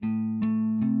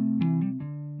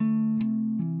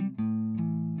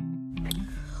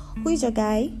Who is your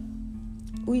guy?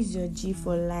 Who is your G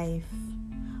for life?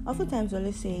 Oftentimes we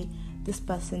always say, this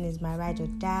person is my ride or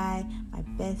die, my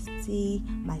bestie,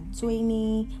 my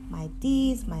twinnie, my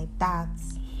this, my that.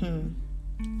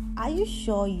 Are you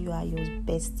sure you are your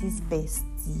bestie's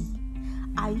bestie?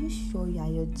 Are you sure you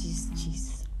are your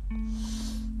G's?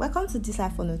 Welcome to This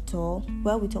Life on a Tour,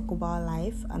 where we talk about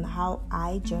life and how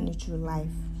I journey through life.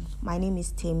 My name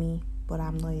is Temi, but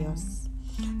I'm not yours.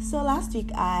 So last week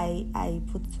I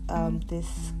put this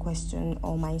question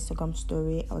on my Instagram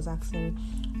story. I was asking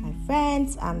my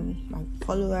friends and my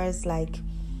followers, like,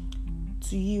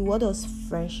 to you, what does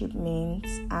friendship mean?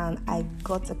 And I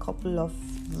got a couple of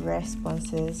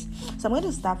responses. So I'm going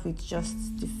to start with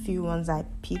just the few ones I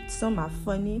picked. Some are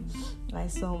funny,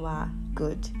 like some are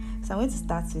good. So I'm going to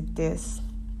start with this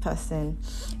person.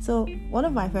 So one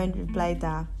of my friends replied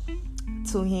that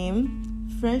to him,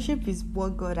 friendship is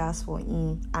what God has for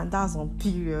him, and that's on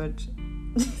period.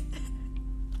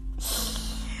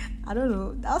 I don't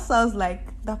know. That sounds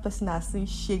like that person has seen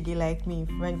shaggy like me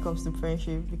when it comes to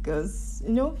friendship, because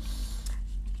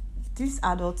this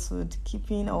adulthood,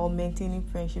 keeping or maintaining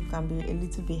friendship can be a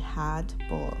little bit hard,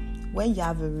 but when you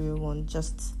have a real one,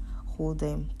 just hold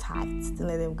them tight. Don't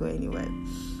let them go anywhere.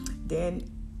 Then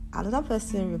another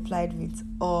person replied with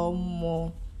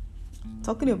more.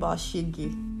 Talking about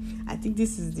shaggy, I think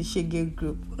this is the shaggy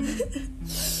group.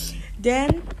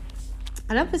 Then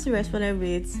another person responded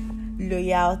with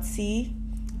loyalty,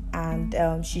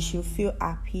 and she should feel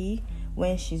happy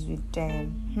when she's with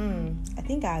them. I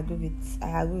think I agree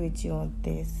with you on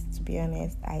this. To be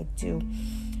honest, I do.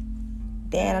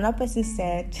 Then another person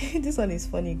said, this one is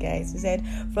funny, guys. He said,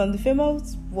 from the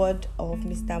famous word of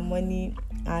Mr. Money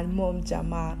and Mom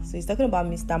Jama. So he's talking about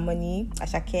Mr. Money,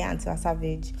 Ashake, and Tiwa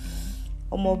Savage.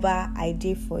 Omoba, I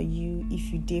dey for you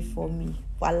if you dey for me.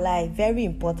 Walai, very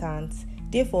important.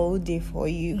 Day for who, day for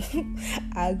you.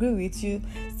 I agree with you.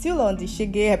 Still on the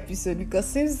shaggy episode, because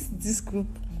since this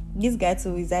guy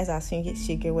too, his eyes are seeing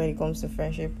shaggy when it comes to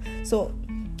friendship. So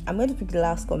I'm going to pick the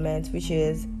last comment, which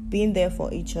is being there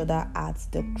for each other at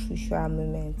the crucial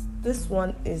moment. This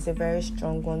one is a very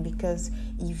strong one, because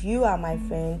if you are my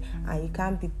friend and you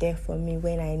can't be there for me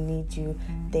when I need you,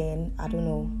 then I don't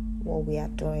know what we are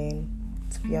doing,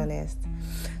 to be honest.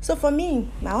 So for me,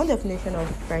 my own definition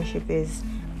of friendship is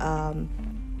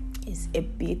a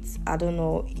bit, I don't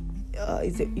know,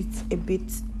 it's a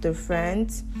bit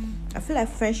different. I feel like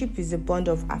friendship is a bond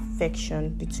of affection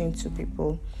between two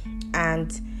people,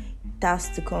 and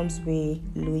that comes with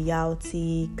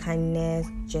loyalty, kindness,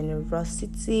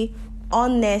 generosity,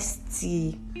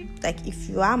 honesty. Like, if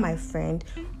you are my friend,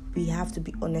 we have to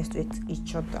be honest with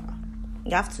each other.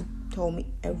 You have to tell me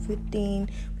everything.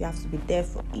 We have to be there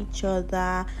for each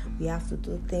other. We have to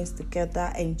do things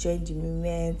together, enjoy the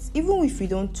moments. Even if we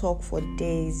don't talk for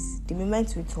days, the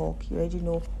moment we talk, you already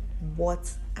know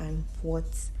what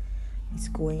is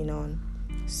going on.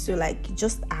 So, like, you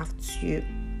just have to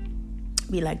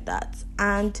be like that.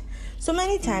 And so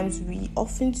many times we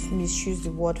often misuse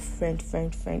the word friend.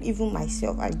 Even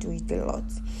myself, I do it a lot.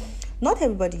 Not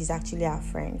everybody is actually our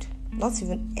friend. Not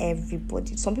even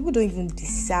everybody. Some people don't even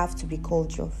deserve to be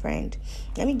called your friend.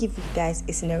 Let me give you guys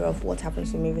a scenario of what happened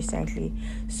to me recently.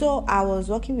 So I was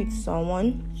working with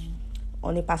someone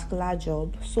on a particular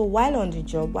job. So while on the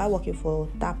job, while working for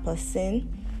that person,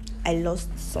 I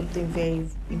lost something very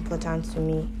important to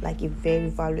me, like a very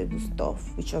valuable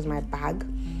stuff, which was my bag.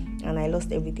 And I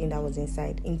lost everything that was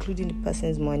inside, including the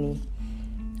person's money.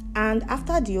 And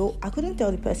after I couldn't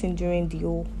tell the person during the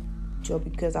whole job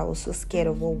because I was so scared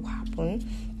of what would happen.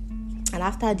 And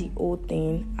after the whole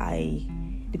thing,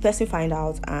 the person found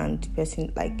out, and the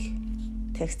person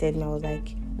texted me. I was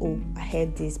like, oh, I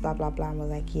heard this, blah blah blah. I was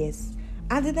like, yes.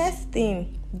 And the next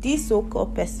thing, this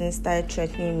so-called person started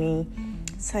threatening me,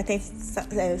 started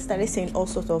saying all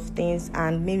sorts of things,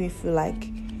 and made me feel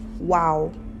like,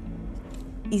 wow,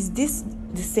 is this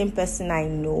the same person I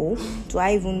know? Do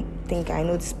I even think I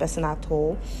know this person at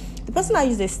all? The person I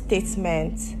used a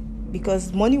statement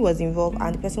because money was involved,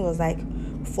 and the person was like,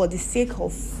 for the sake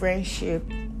of friendship,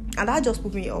 and that just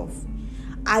put me off.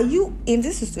 Are you in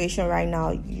this situation right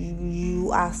now?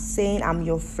 You are saying I'm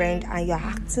your friend and you're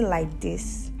acting like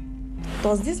this.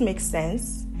 Does this make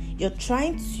sense? You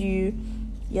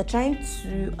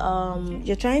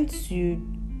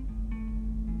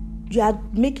are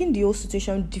making the whole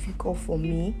situation difficult for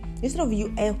me. Instead of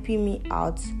you helping me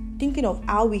out, thinking of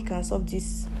how we can solve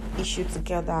this issue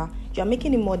together, you're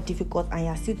making it more difficult, and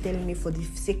you're still telling me for the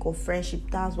sake of friendship,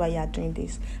 that's why you're doing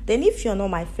this. Then if you're not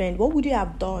my friend, what would you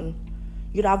have done?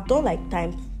 You'd have done like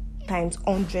times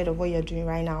 100 of what you're doing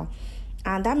right now.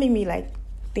 And that made me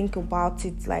think about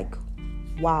it, like,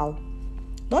 wow,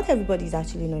 not everybody is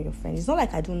actually not your friend. It's not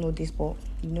like I don't know this, but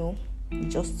you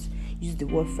just use the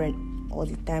word friend all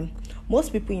the time.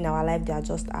 Most people in our life, they are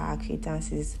just our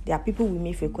acquaintances. They are people we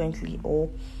meet frequently or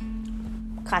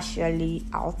casually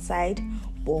outside,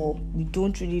 but we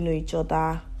don't really know each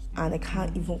other, and I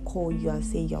can't even call you and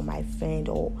say you're my friend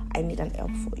or I need an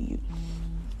help for you.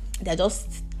 They're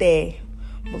just there.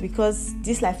 But because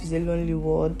this life is a lonely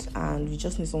world and we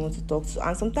just need someone to talk to,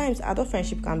 and sometimes adult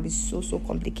friendship can be so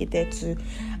complicated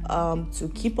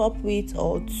to keep up with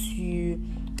or to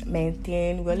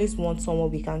maintain. We always want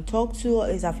someone we can talk to,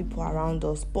 always have people around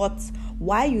us. But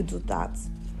while you do that,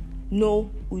 know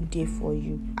who they for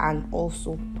you, and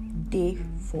also they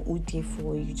for who they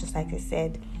for you, just like I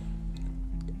said.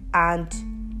 And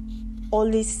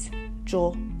always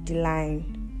draw the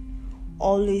line.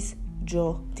 Always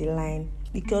draw the line.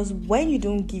 Because when you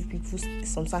don't give people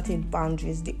some certain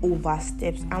boundaries, they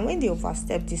overstep. And when they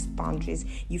overstep these boundaries,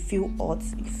 you feel hurt,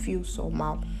 you feel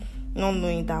somehow, not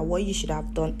knowing that what you should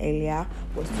have done earlier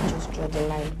was to just draw the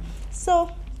line. So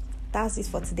that's it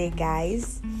for today,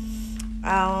 guys.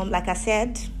 Like I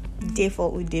said, day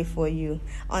for you.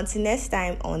 Until next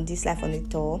time on This Life on the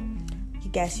Tour, you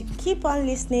guys should keep on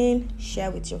listening,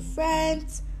 share with your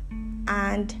friends,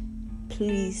 and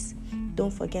please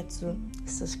don't forget to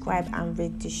subscribe and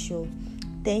rate the show.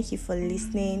 Thank you for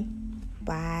listening.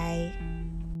 Bye.